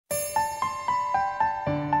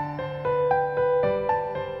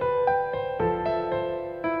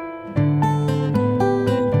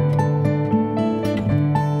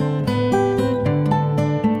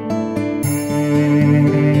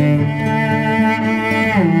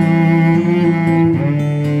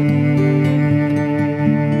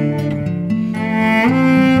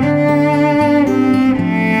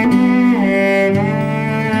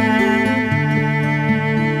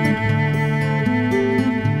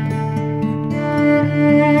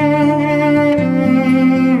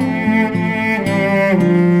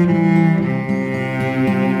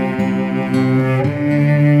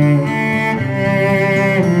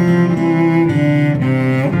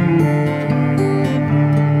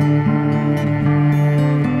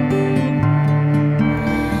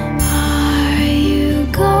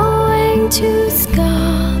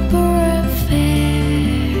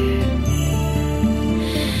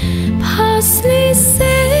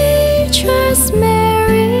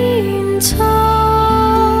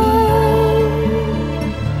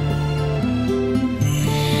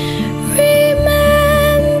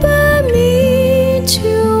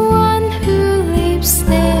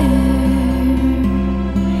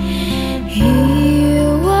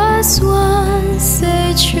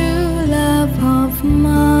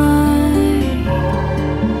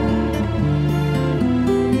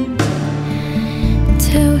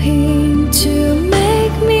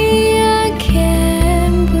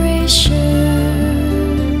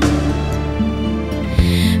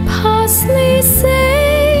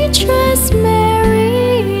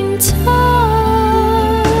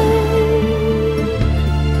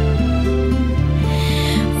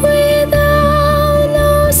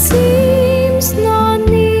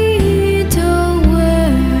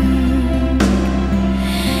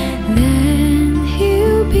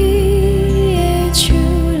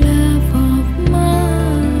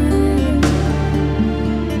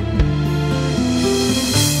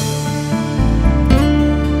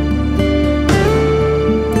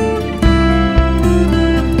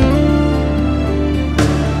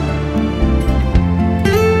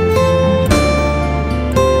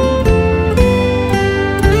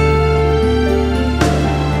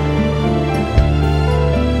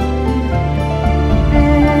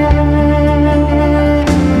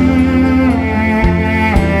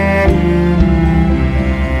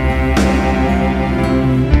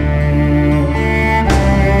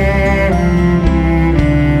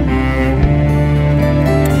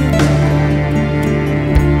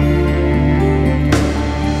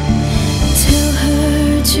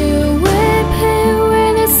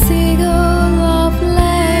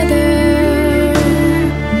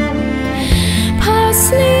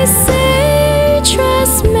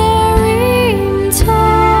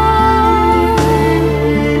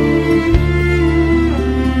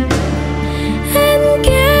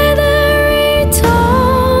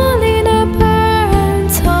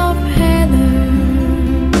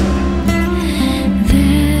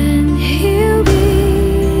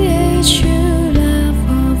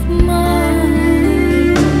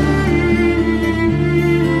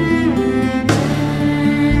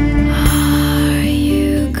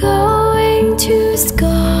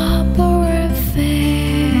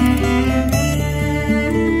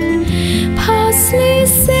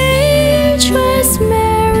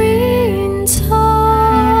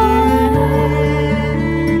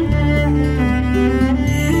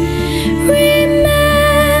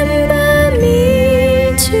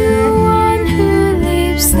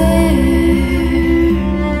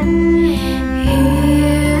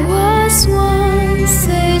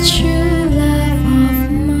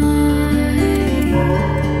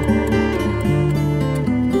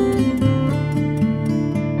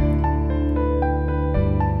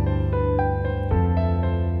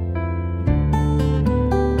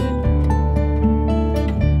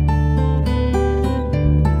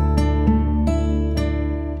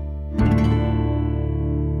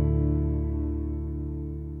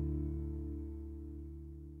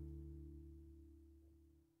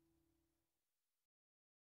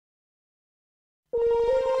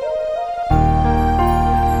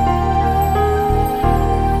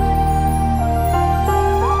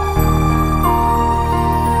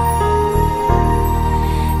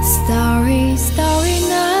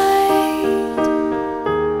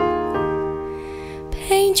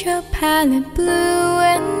violet, blue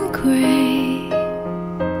and gray.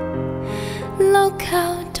 Look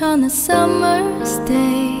out on a summer's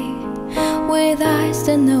day, with eyes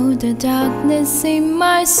that know the darkness in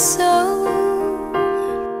my soul.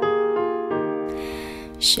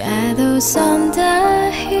 Shadows on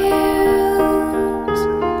the hills,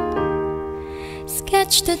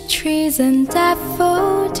 sketch the trees and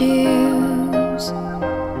daffodils,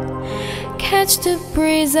 catch the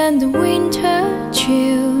breeze and the winter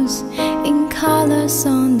chills in colors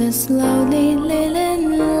on the slowly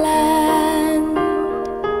linen land.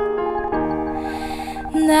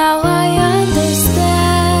 Now I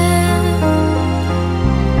understand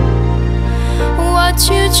what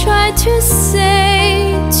you tried to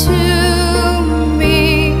say to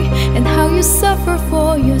me, and how you suffer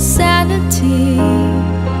for your sanity,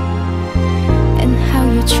 and how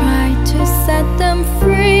you try to set them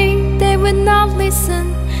free. They would not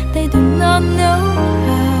listen, they do not know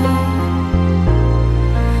how.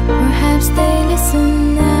 Perhaps they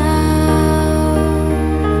listen now.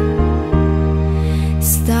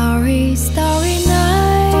 Starry, starry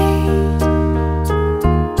night,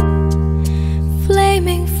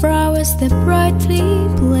 flaming flowers that brightly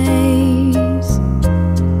blaze,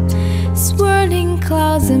 swirling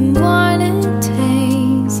clouds and violent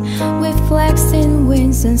haze, with flecks in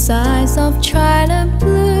winds and sighs of twilight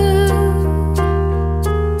blue.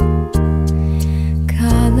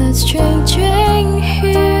 Colors changing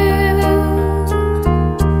hue,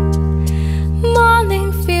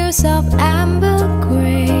 morning fields of amber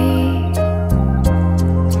gray,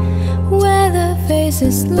 weather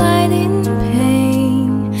faces light in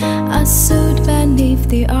pain, are soothed beneath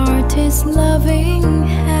the artist's loving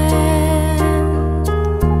hand.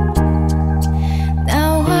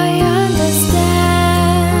 Now I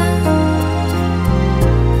understand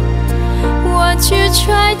what you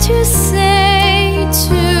tried to say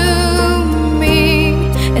to me,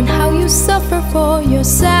 and how you suffer for your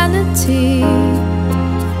sanity,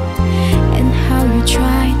 and how you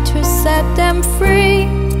try to set them free.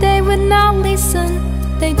 They would not listen,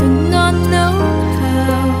 they do not know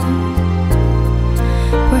how.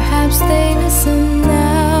 Perhaps they listen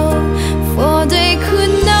now, for they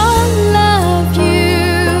could not love you,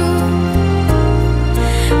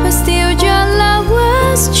 but still your love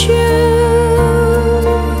was true.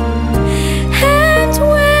 And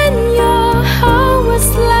when your heart was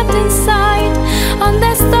left inside on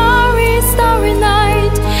that starry, starry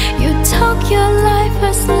night, you took your life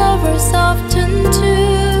as lovers often do.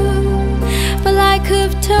 But I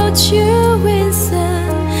could have told you, Vincent,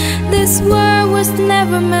 this world was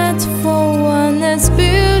never meant for one as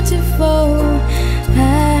beautiful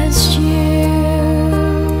as you.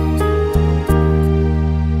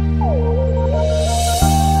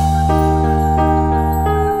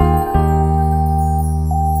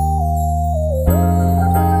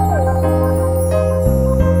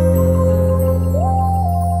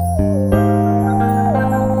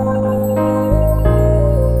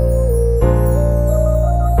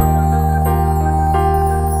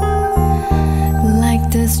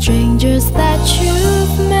 Strangers that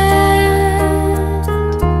you've met,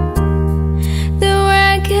 the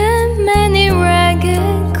ragged, many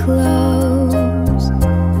ragged clothes,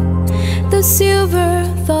 the silver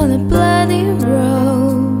thought of bloody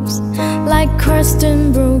rose, like crushed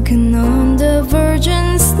and broken on the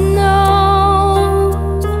virgin snow.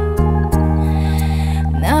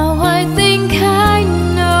 Now I think I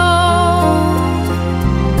know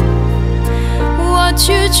what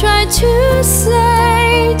you tried to say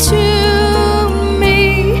to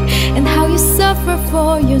me, and how you suffer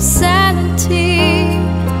for your sanity,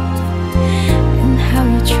 and how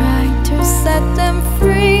you try to set them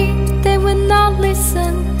free. They will not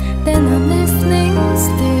listen, they're not listening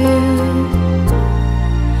still.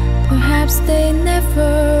 Perhaps they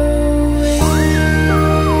never will.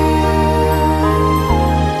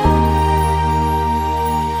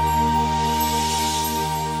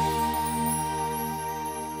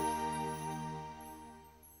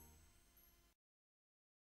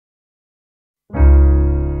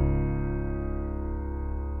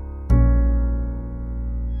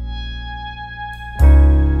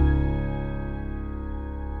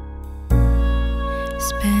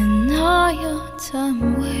 Spend all your time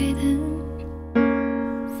waiting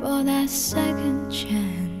for that second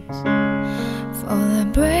chance, for the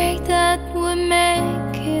break that would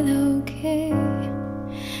make it okay.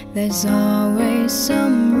 There's always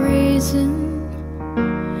some reason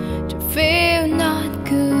to feel not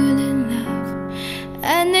good enough,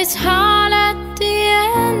 and it's hard at the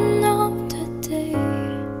end of the day.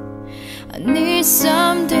 I need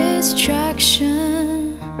some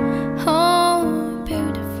distraction. Oh,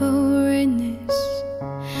 beautiful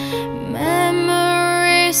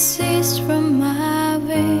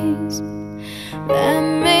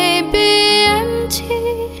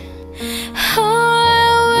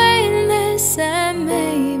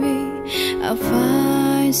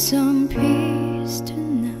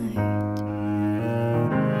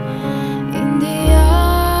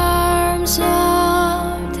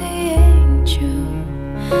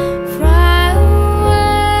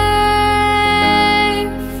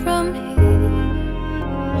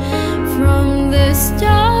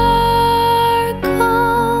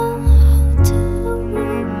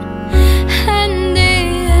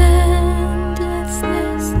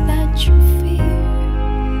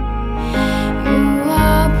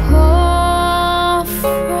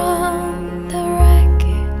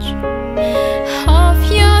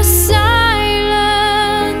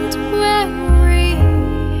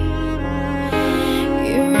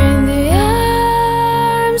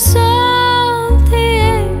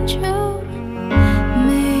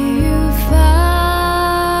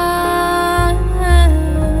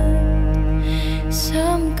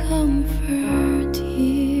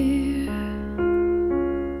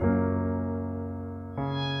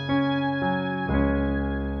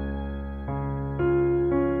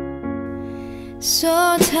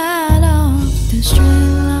cut off the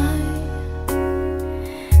straight line,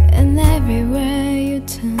 and everywhere you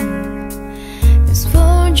turn, there's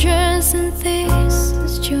fortress and thieves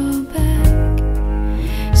at your back.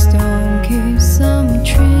 Stone keeps some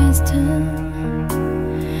trees turn.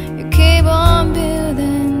 You keep on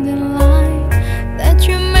building the line that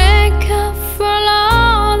you make up for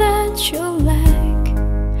all that you lack.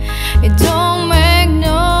 It don't make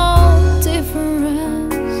no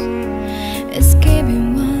difference. Escaping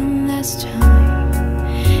one last time.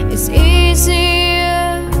 It's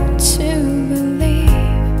easier to believe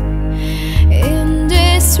in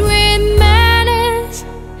this sweet madness.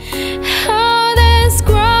 How this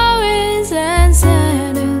growing and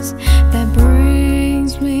sadness that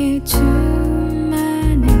brings me to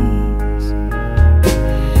my knees.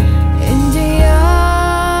 In the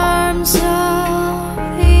arms of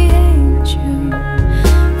the angel,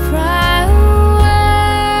 fly away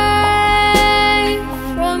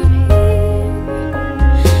from here,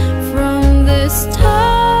 from this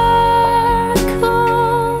dark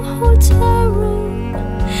cold hotel room,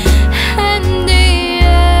 and the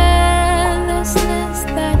endlessness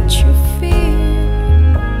that you feel.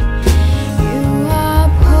 You are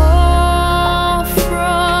pulled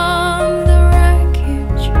from the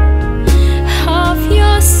wreckage of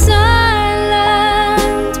your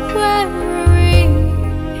silent memory.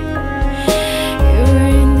 You're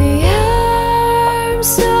in the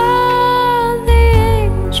arms of the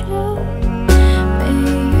angel. May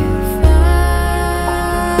you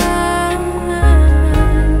find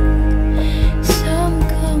some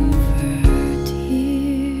comfort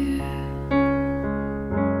here.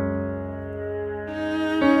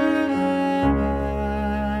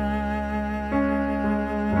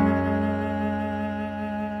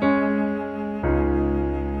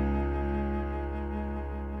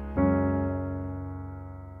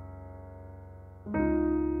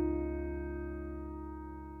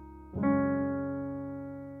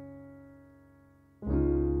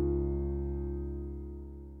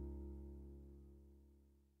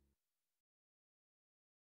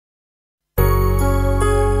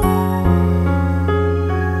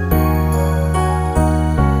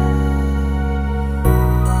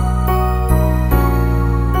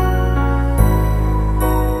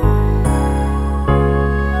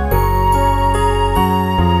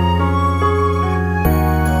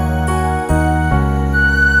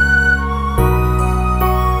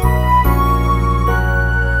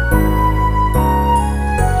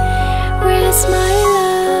 Where's my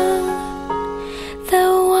love, the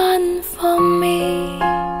one for me?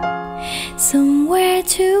 Somewhere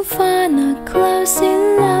to find a close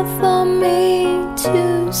enough for me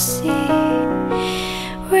to see.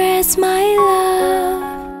 Where's my love?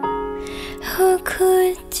 Who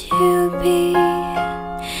could you be?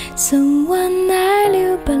 Someone I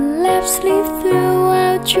knew but left sleep through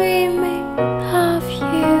while dreaming of you.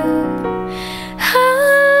 Oh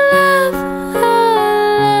love,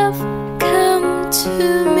 come to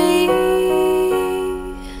me.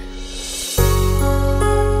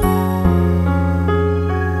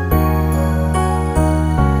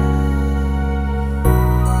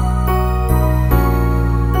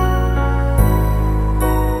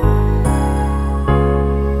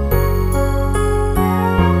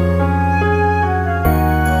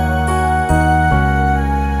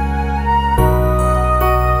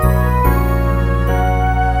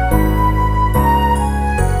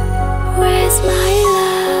 Where's my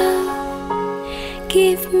love?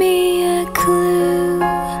 Give me a clue.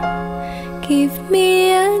 Give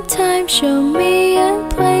me a time, show me a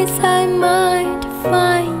place I might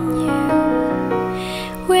find you.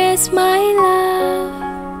 Where's my love?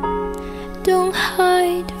 Don't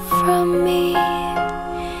hide from me.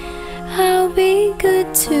 I'll be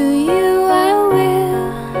good to you, I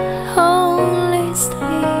will only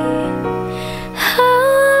sleep. Oh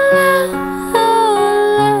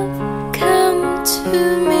love, come to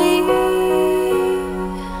me.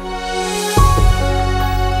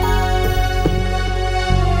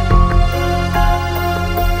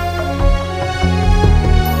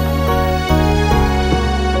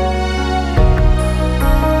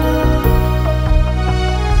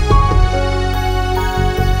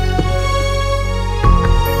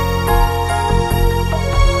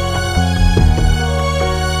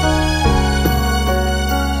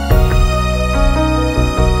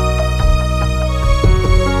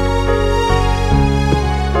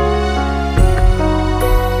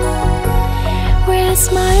 Where's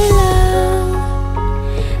my love,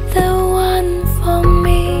 the one for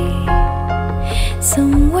me?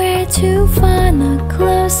 Somewhere to find a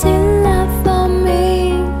close enough for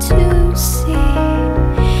me to see.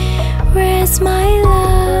 Where's my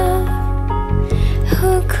love?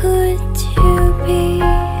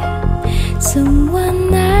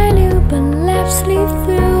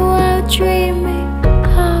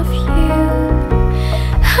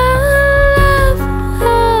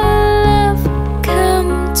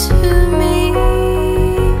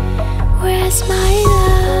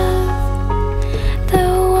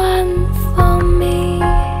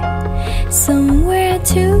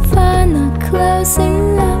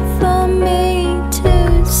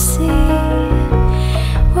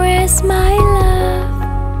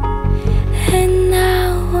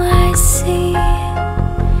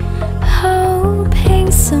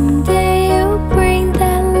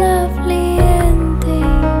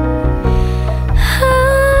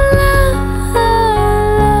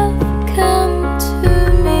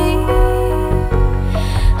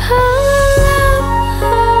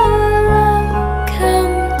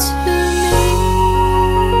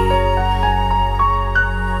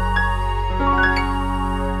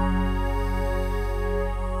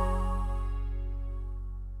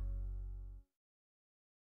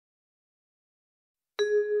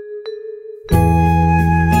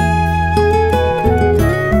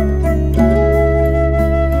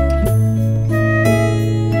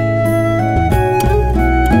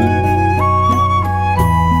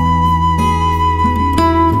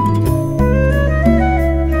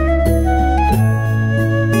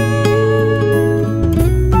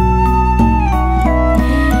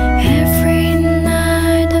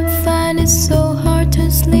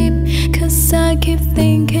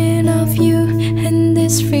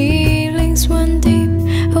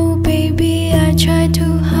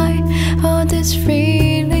 these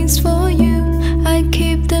feelings for you. I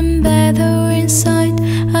keep them better inside.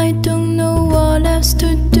 I don't know what else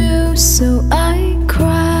to do, so I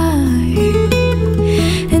cry.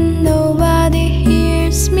 And nobody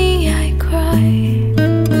hears me, I cry.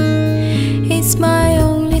 It's my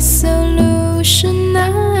only solution,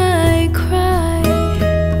 I cry.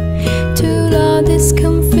 To all this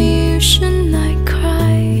confusion, I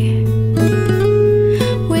cry.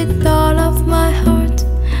 With all of my heart,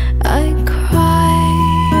 I cry.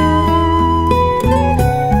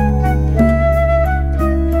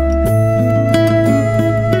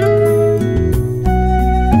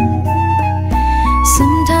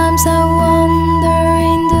 Sometimes I wonder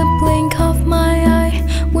in the blink of my eye,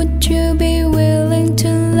 would you be willing to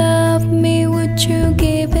love me? Would you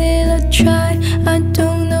give it a try? I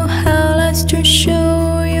don't know how else to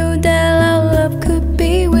show you that our love could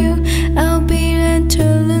be real. I'll be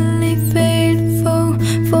eternally faithful,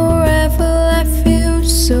 forever I feel,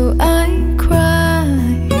 so I cry.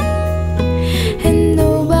 And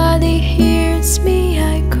nobody hears me,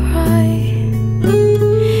 I cry.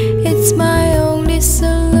 It's my only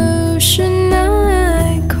solution,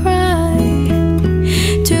 I cry.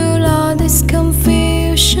 To all this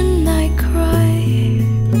confusion, I cry.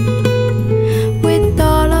 With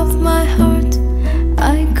all of my heart,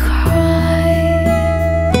 I cry.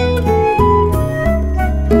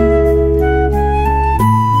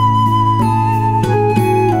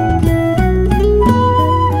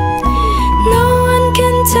 No one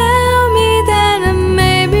can tell me that I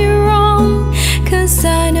may be wrong, 'cause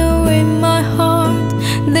I know in my heart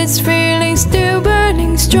this feeling still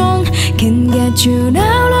burning strong. Can get you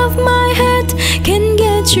out of my head, can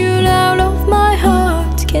get you out of my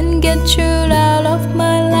heart, can get you out of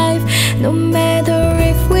my life, no matter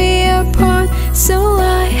if we are apart. So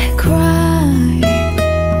I cry.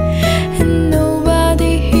 And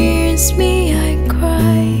nobody hears me, I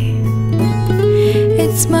cry.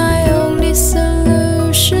 It's my only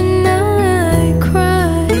solution, I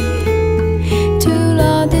cry. To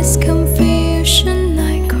all this confusion,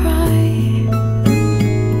 I cry.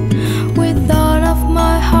 With all of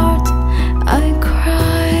my heart, I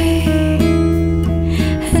cry.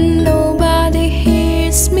 And nobody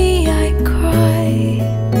hears me, I cry.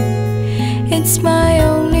 It's my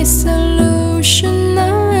only solution,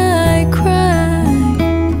 I cry.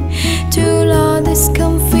 To all this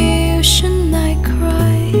confusion, I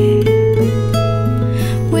cry.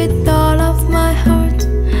 With all of my heart,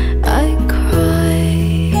 I cry.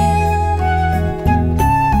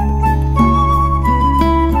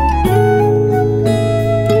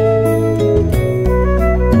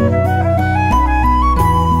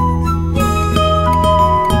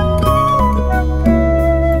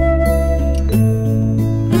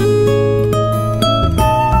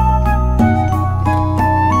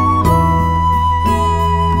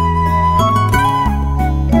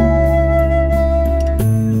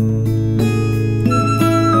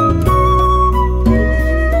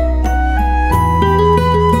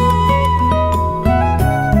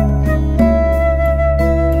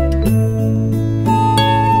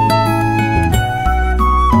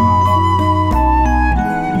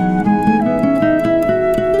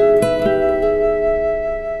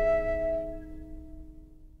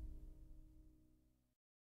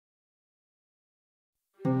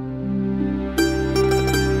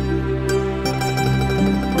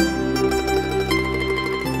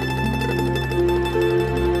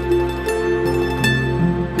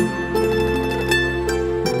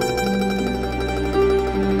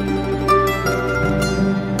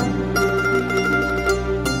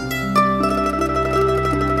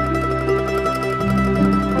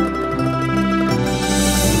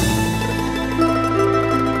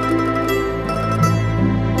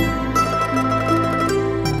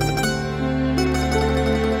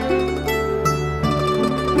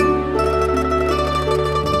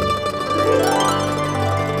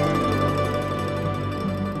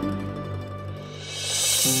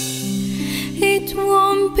 It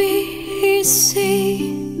won't be easy.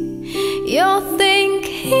 Your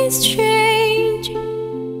thinking's changing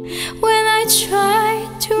when I try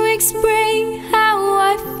to explain how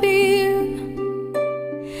I feel.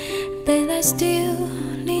 That I still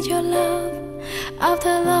need your love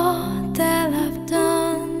after all that I've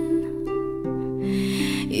done.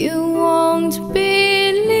 You won't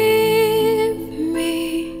believe me,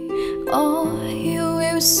 or you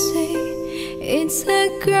will say it's a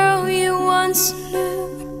girl you once knew,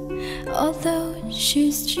 although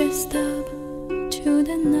she's just up to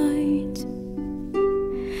the night.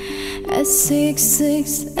 At 6, 6,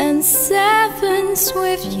 and 7's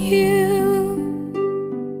with you.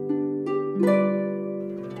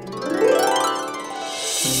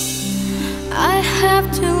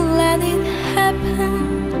 have to let it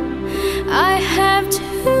happen. I have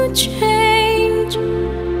to change.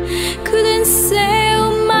 Couldn't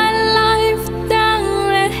sail my life down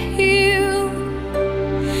that hill,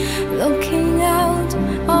 looking out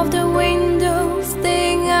of the window,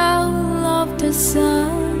 staying out of the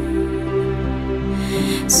sun.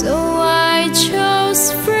 So I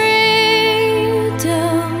chose freedom,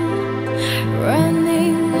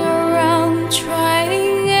 running around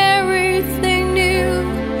trying everything new,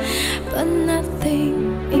 but nothing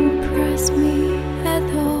impressed me at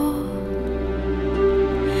all.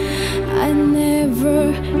 I never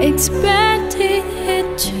expected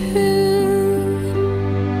it to.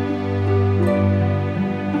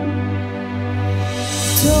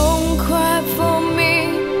 Don't cry for me,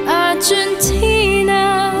 Argentina.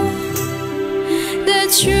 The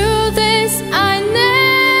truth is I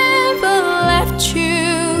never left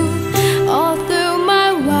you. All through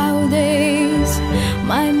my wild days,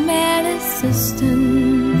 my mad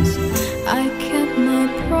existence, I kept my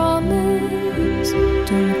promise.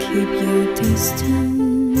 Don't keep your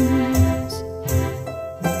distance.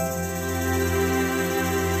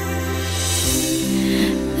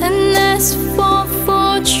 And as for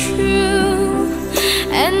true,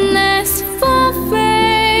 and as for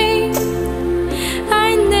fame,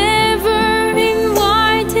 I never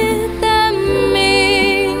invited them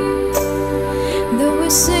in. Though we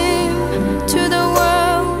seem to the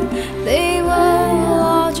world they were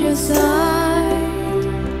all just light.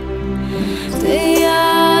 They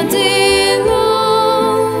are delusion.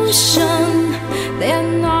 They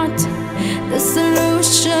are not the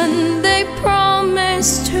solution they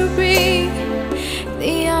promised to be.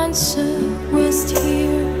 The answer was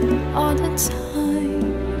here all the time.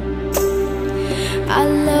 I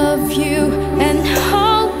love you and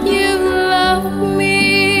hope you love me.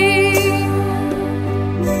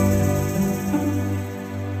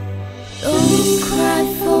 Don't cry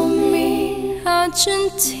for me,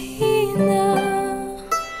 Argentina.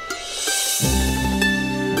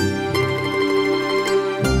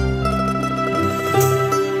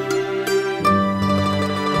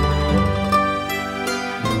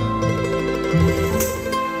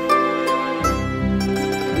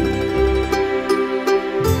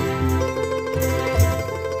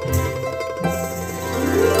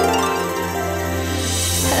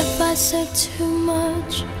 I said too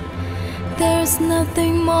much. There's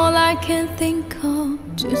nothing more I can think of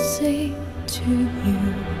to say to you.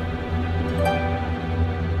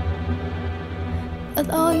 But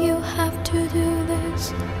all you have to do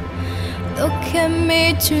is look at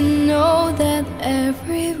me to know that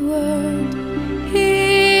every word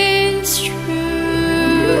is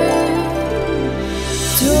true.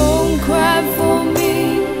 Don't cry for me,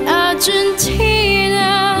 Argentina.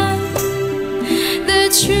 The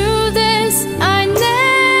truth is I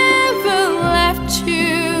never left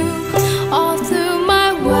you. All through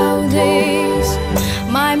my wild days,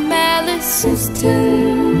 my mad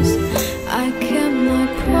existence, I kept my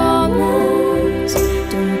promise.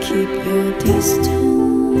 Don't keep your distance.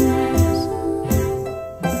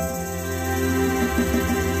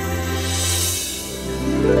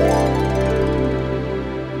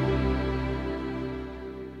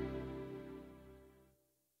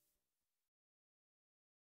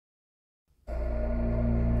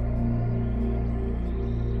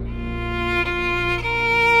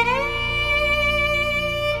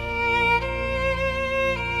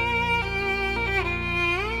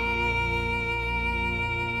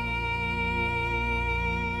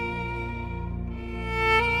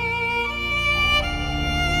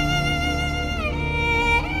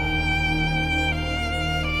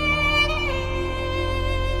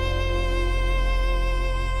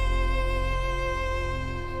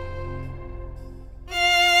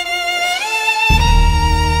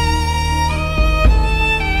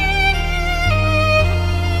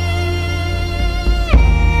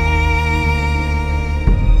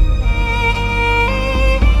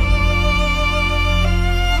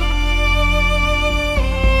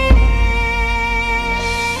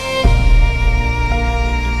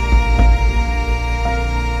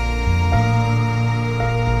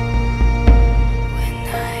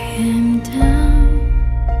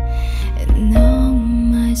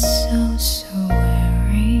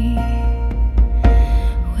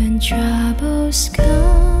 Troubles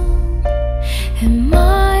come and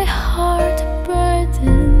my heart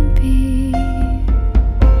burden be,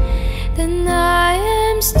 then I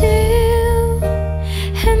am still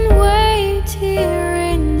and wait here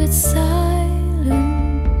in the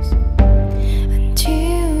silence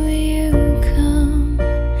until you come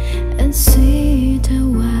and see the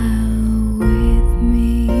wild wind.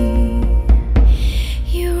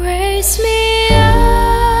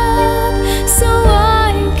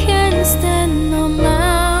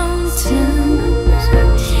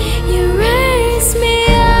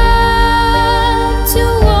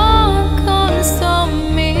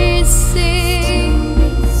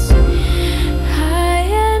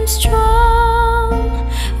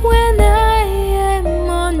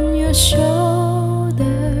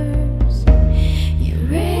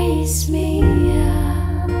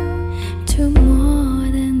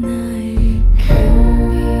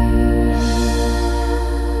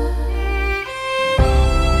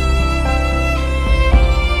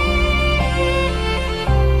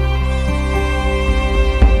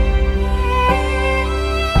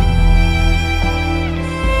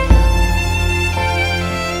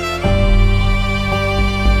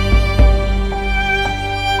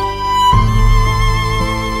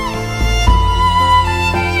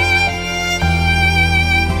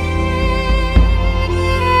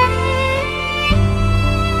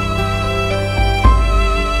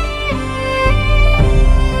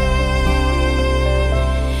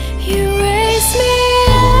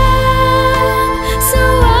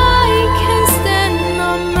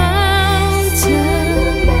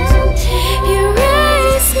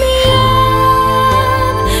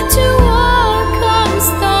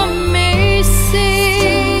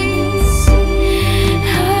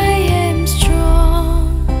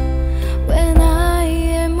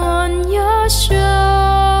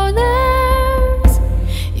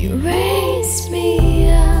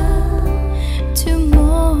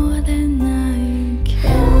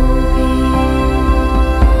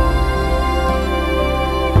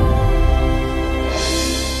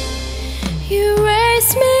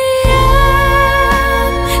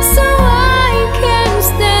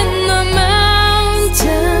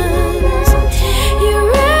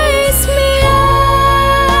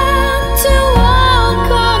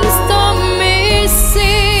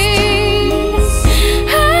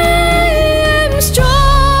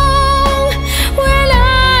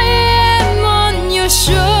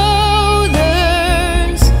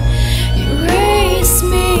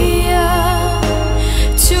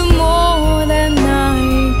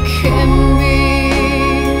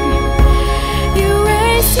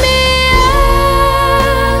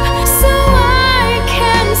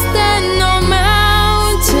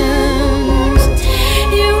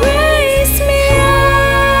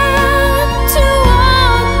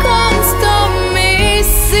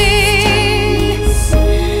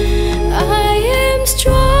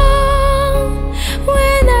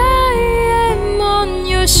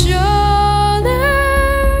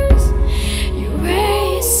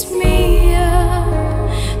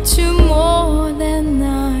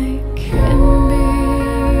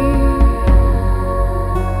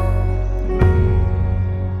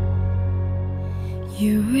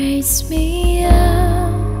 raise me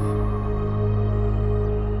up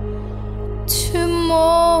to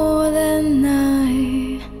more than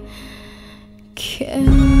I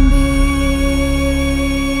can be.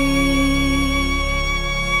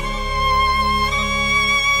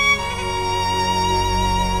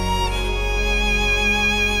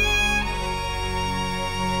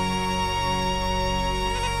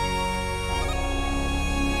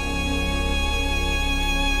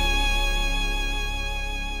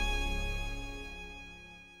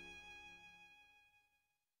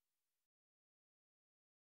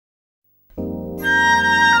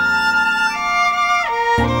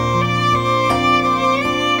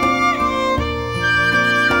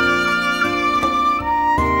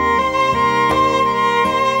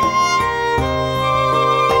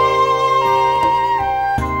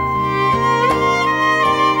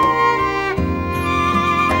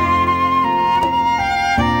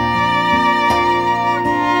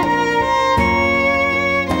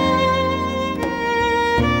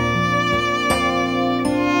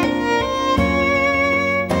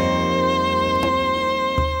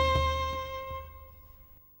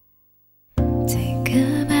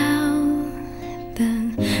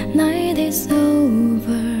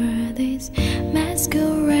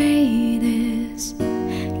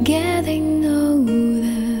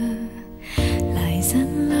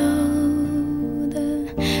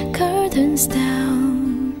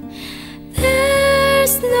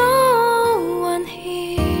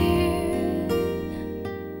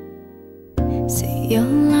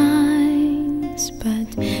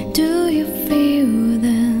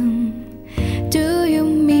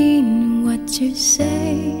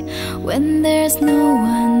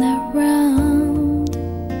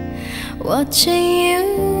 Watching you,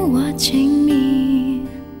 watching me,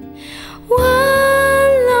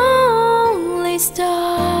 one lonely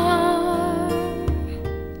star.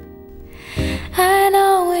 I'd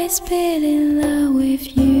always be in love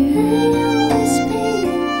with you.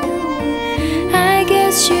 I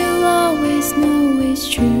guess you always know it's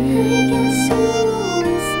true.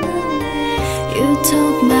 You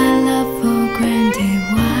took my love for granted.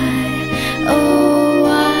 Why, oh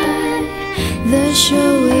why? The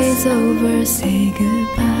show is over, say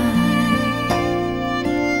goodbye.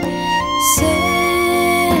 Say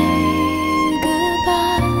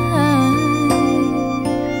goodbye.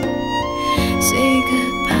 Say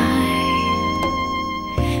goodbye.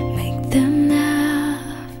 Make them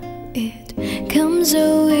laugh. It comes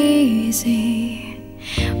so easy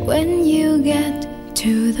when you get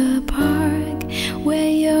to the park where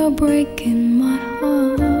you're breaking my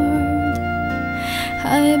heart.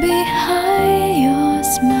 Hide behind your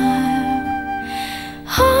smile.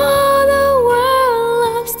 All the world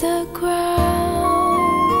loves the crowd.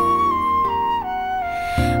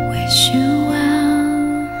 Wish you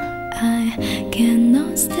well, I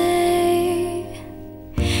cannot stay.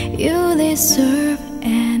 You deserve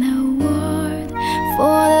an award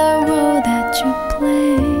for the role that you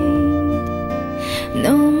played.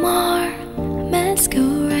 No more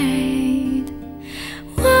masquerade.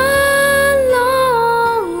 One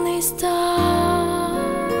lonely star.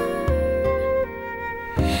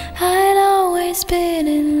 I'd always been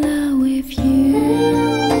in love with you.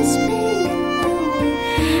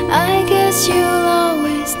 I guess you'll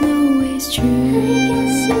always know it's true.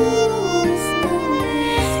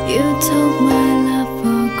 You took my love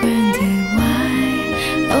for granted. Why,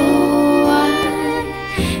 oh why?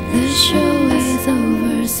 The show is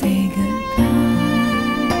over, say goodbye.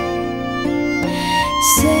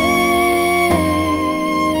 Say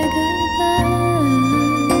goodbye.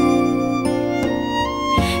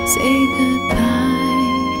 Say goodbye.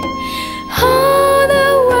 Oh, the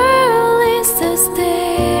world is the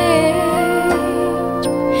stage,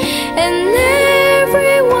 and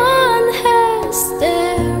everyone has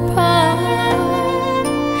their part.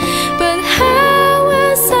 But how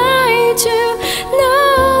was I to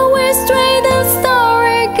know which way the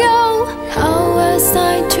story go? How was I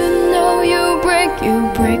to know you break, you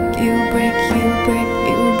break, you break, you break,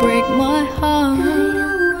 you break my heart?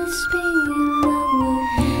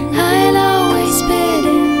 I'd always been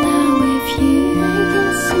in love with you.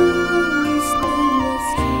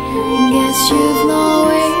 Guess you've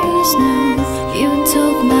always known. You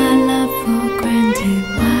took my love for granted.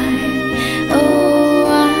 Why, oh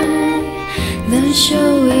why? The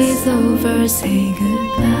show is over, say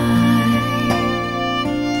goodbye.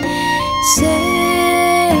 Say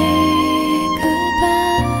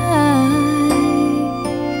goodbye.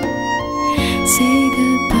 Say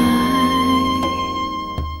goodbye.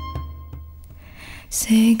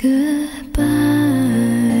 Say goodbye.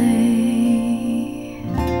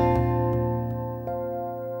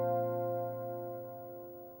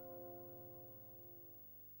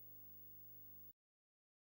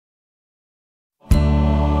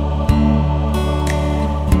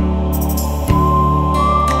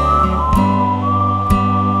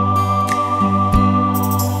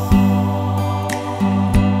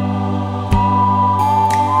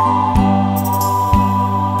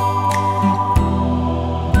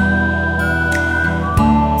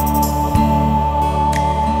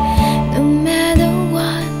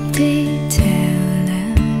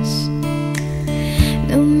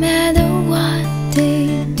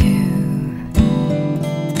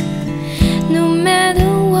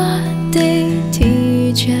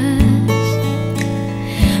 just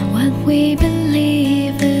what we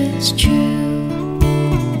believe is true.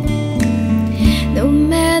 No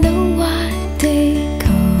matter what they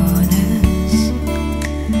call us,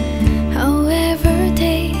 however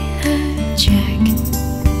they hijack,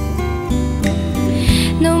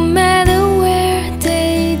 no matter where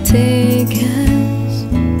they take us,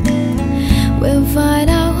 we'll find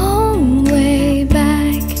our own way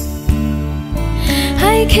back.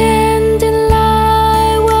 I can't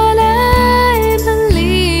deny what I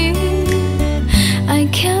believe. I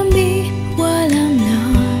can't be what I'm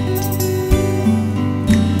not.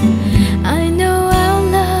 I know I'll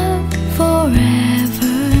love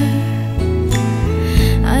forever.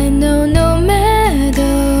 I know no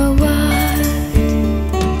matter what.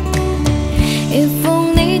 If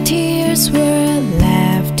only tears were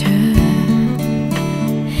laughter,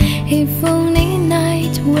 if only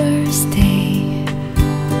night were stay,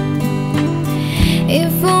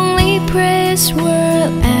 if only prayers were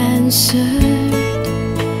answered,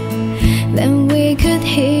 then we could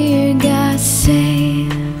hear God say,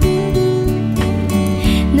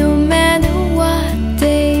 no matter what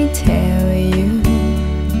they tell you,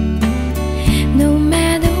 no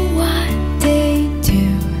matter what they do,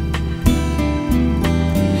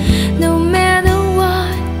 no matter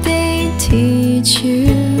what they teach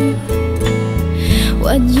you,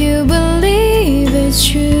 what you believe is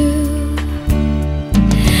true.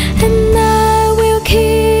 And I will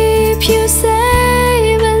keep you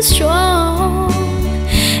safe and strong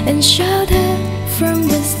and sheltered from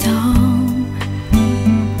the storm.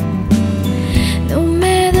 No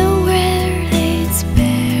matter where it's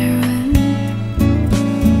barren,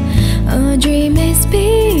 a dream is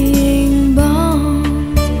being born.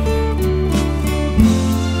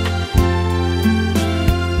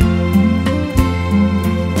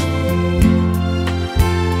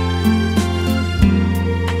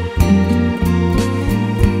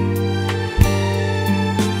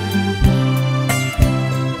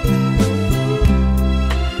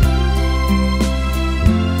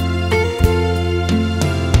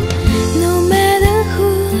 No matter who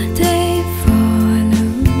they follow,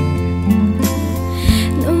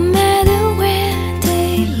 no matter where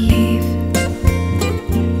they live,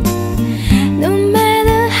 no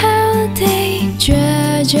matter how they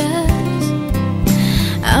judge us,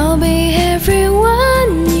 I'll be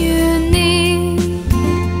everyone you need.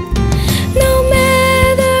 No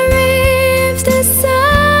matter if the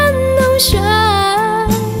sun don't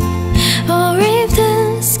shine or if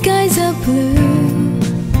the skies are blue,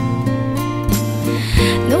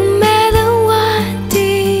 no matter what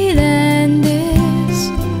the end is,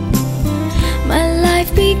 my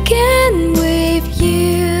life began with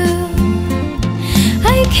you.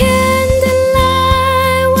 I can't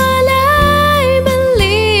deny what I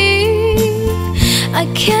believe. I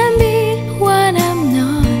can't be what I'm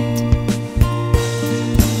not.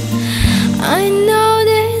 I know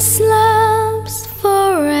this love's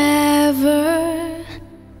forever.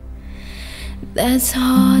 That's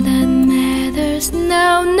all that matters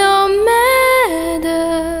now, no matter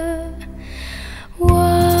what.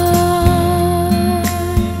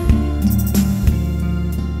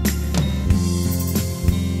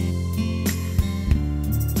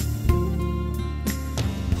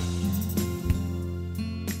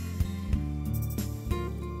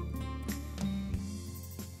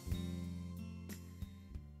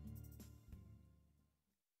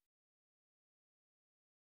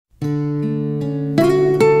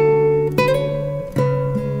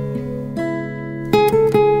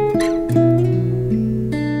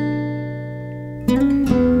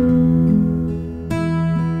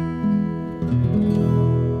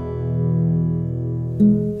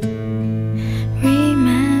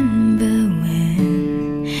 Remember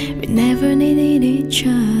when we never needed each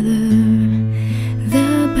other,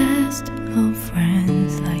 the best of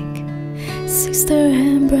friends, like sister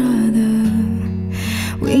and brother.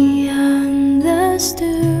 We understood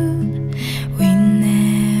we'd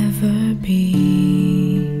never be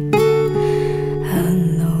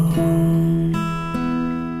alone.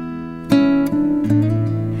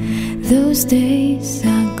 Those days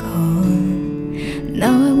are gone.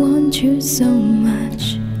 Now I want you so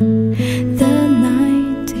much. The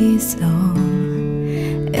night is long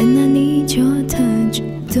and I need your touch.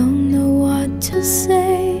 Don't know what to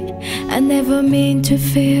say. I never mean to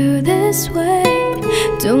feel this way.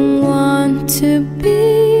 Don't want to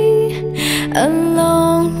be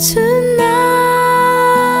alone tonight.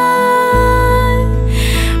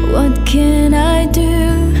 What can I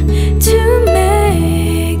do to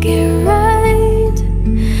make it right?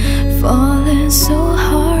 Falling so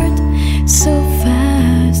hard, so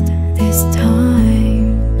fast this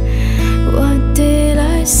time.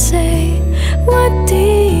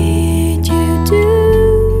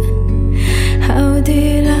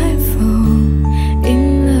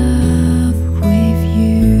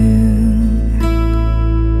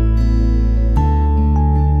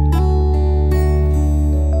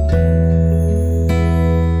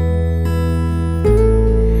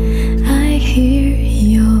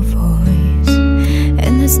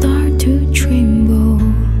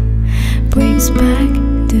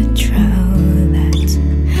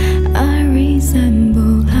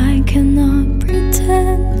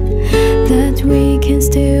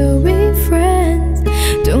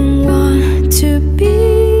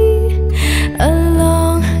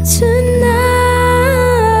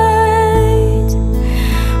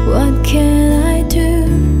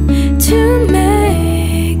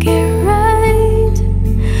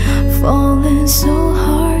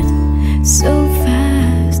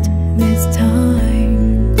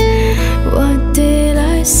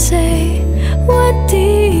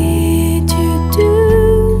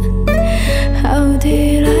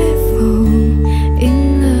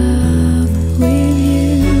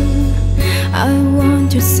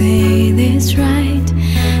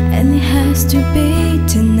 has to be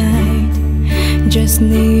tonight. Just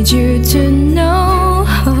need you to know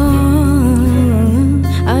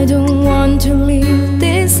I don't want to live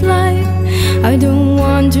this life. I don't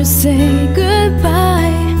want to say goodbye.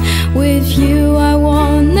 With you I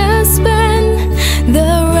wanna spend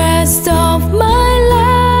the rest of my life.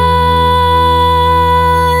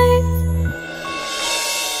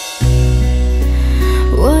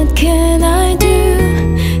 What can I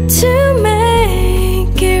do to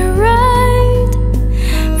make it right?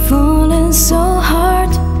 Falling so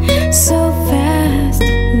hard, so fast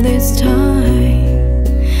this time.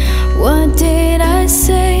 What did I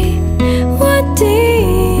say? What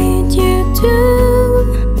did you do?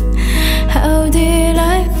 How did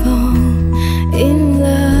I fall in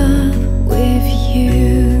love with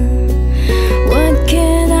you? What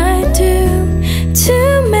can I do to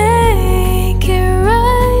make it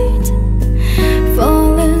right?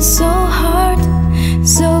 Falling so hard,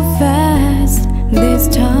 so fast this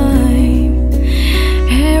time.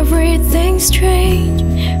 Everything's strange,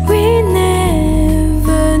 we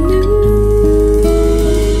never knew.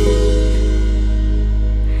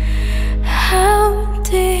 How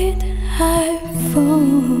did I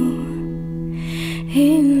fall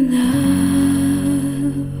in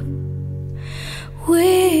love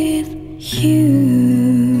with you?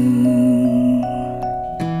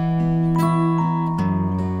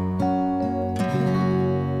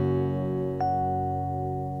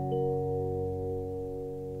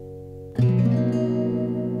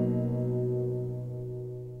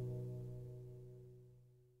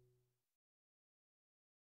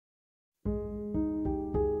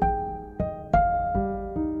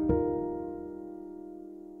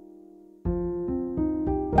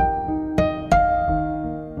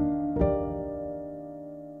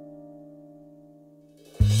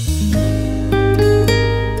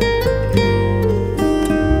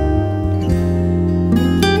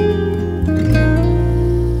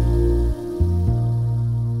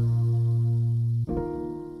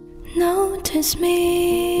 Notice me,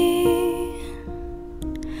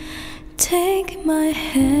 take my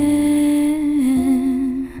hand.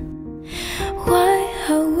 Why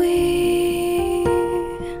are we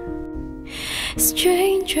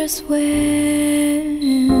strangers when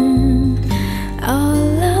our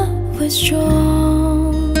love was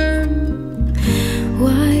strong?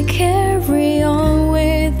 Why carry on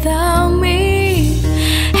without me?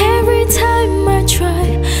 Every time I try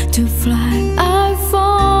to fly, I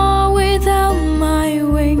fall without my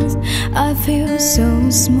wings. I feel so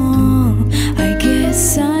small, I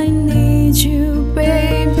guess I need you,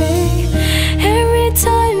 baby. Every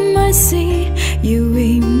time I see you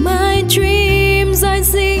in my dreams, I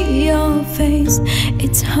see your face,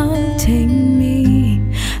 it's haunting me.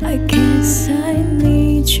 I guess I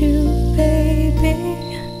need you, baby.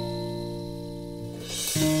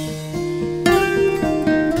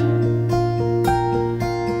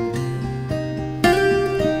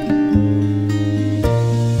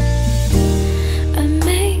 I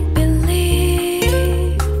make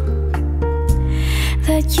believe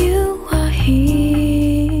that you are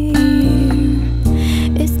here.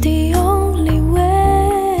 It's the only way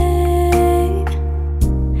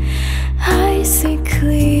I see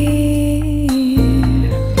clear.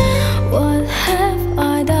 What have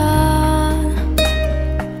I done?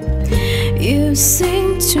 You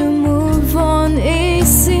seem to move on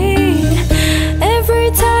easy.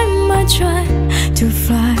 Every time I try to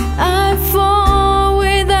fly, I fall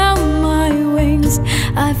without my wings.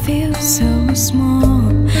 I feel so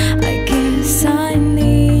small, I guess I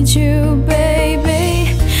need you,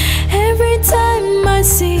 baby. Every time I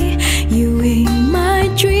see you in my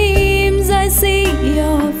dreams, I see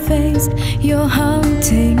your face, you're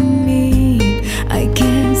haunting me. I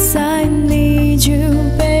guess I need you,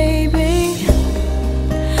 baby.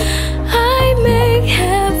 I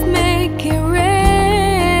make it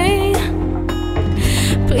rain.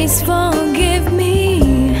 Please forgive me.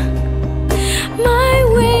 My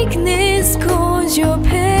weakness caused your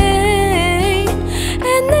pain,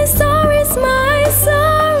 and this sorry's my sorry.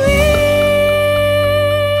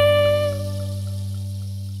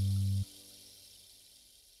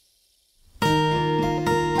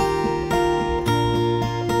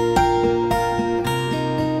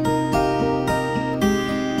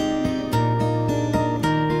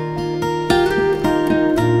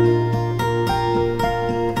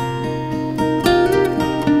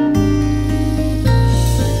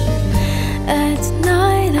 At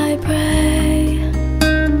night I pray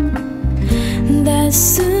that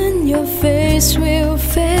soon your face will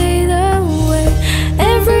fade away.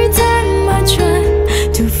 Every time I try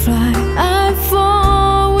to fly, I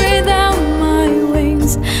fall without my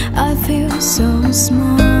wings. I feel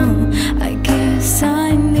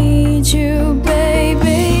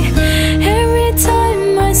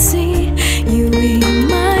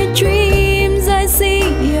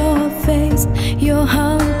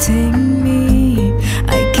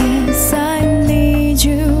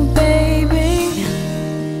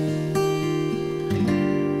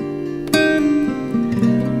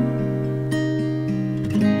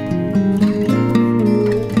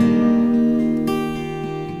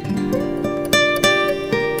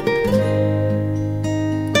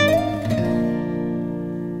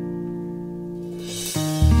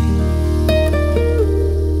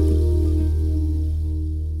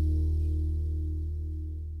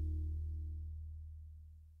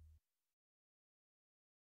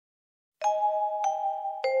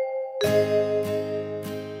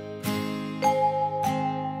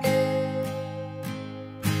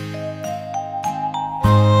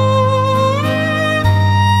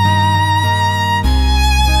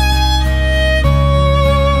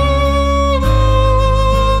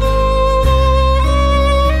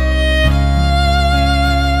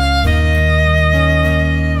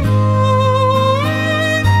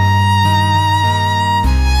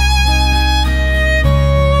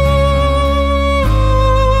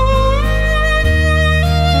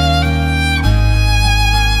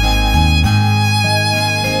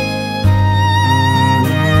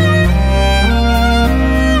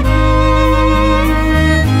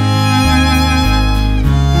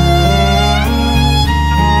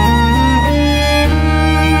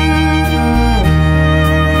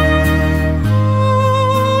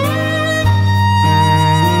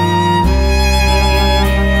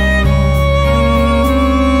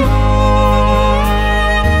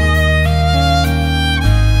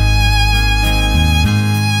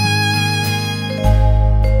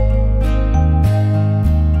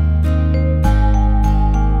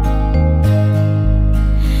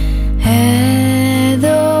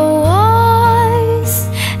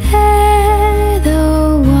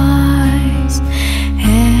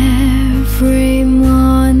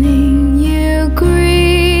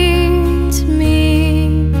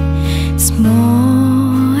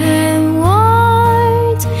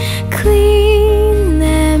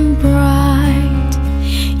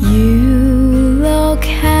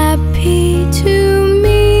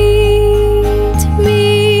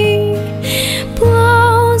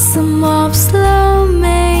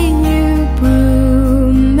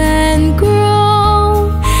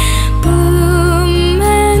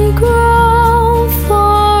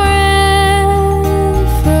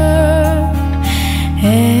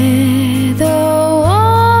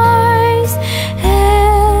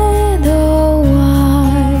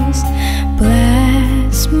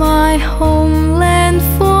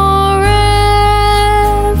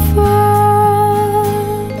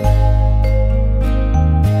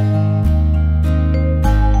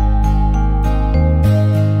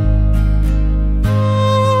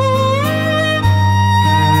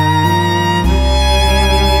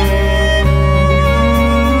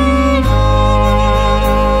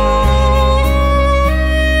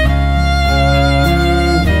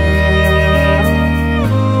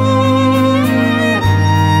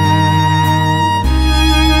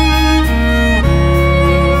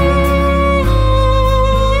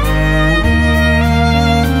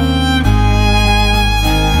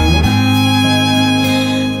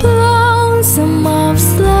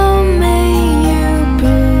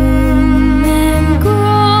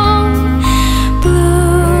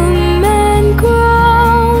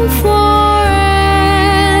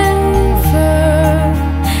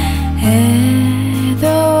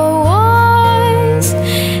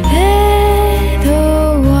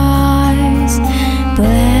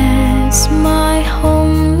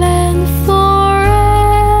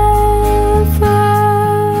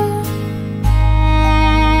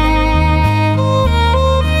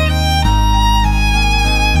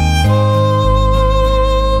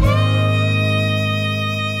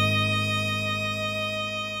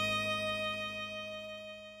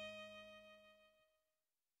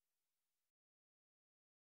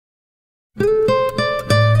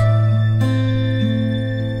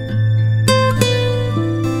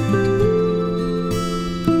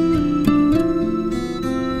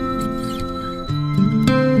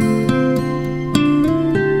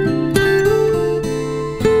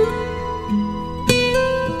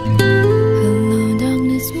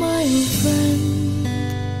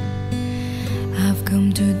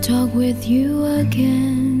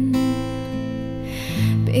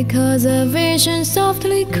Because a vision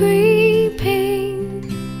softly creeping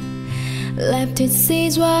left its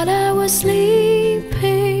seeds while I was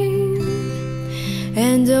sleeping,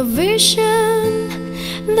 and a vision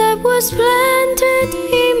that was planted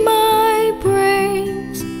in my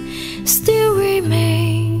brain still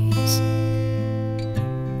remains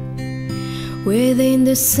within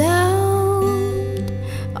the sound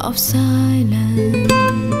of silence.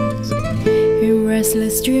 In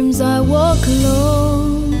restless dreams I walk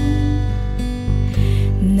alone,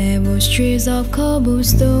 narrow streets of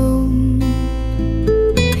cobblestone,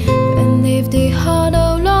 beneath the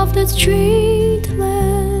hollow of the street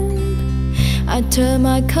lamp. I turn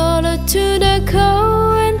my collar to the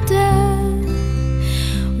cold and damp,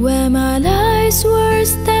 where my lights were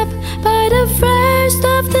stabbed by the flash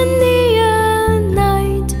of the neon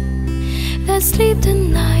night that sleep the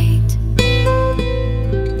night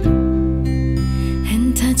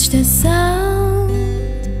and touch the sound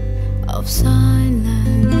of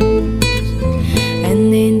silence.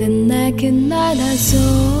 And in the naked night I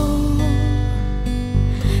saw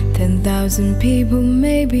 10,000 people,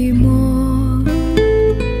 maybe more.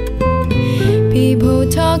 People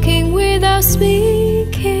talking without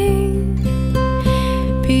speaking,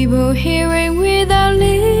 people hearing without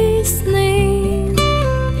listening,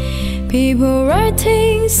 people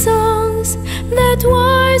writing songs that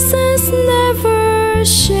voices never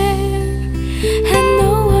share, and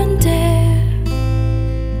no one dare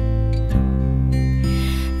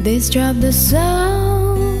disrupt the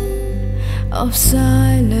sound of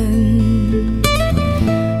silence.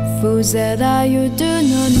 Fools that are you do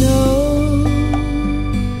not know.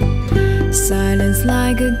 Silence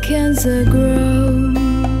like a cancer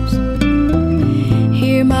grows.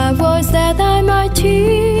 Hear my voice that I might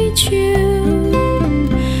teach you.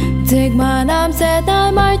 Take my arms that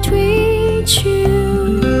I might reach you.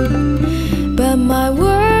 But my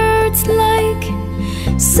words like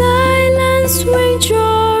silence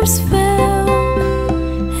raindrops fell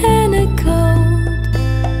and echoed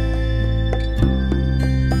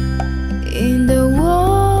in the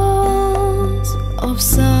walls of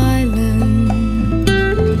silence.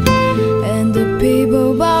 And the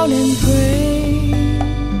people bowed and prayed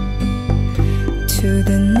to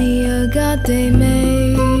the near God they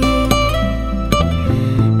made.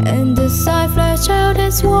 And the sign flashed out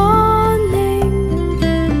its warning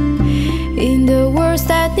in the words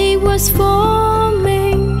that it was for.